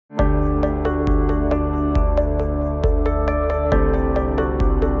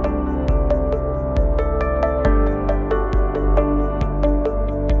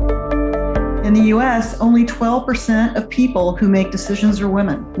the US, only 12% of people who make decisions are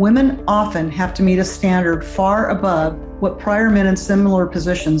women. Women often have to meet a standard far above what prior men in similar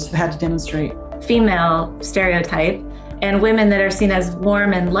positions have had to demonstrate. Female stereotype, and women that are seen as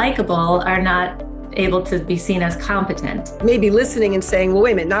warm and likable are not able to be seen as competent. Maybe listening and saying, well,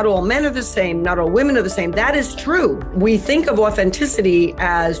 wait a minute, not all men are the same, not all women are the same. That is true. We think of authenticity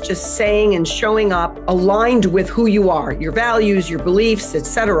as just saying and showing up aligned with who you are, your values, your beliefs,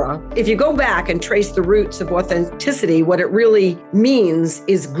 etc. If you go back and trace the roots of authenticity, what it really means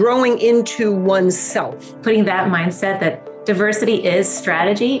is growing into oneself. Putting that mindset that diversity is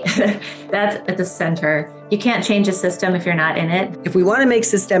strategy, that's at the center. You can't change a system if you're not in it. If we want to make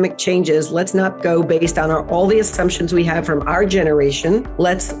systemic changes, let's not go based on all the assumptions we have from our generation.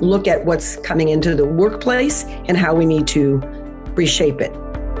 Let's look at what's coming into the workplace and how we need to reshape it.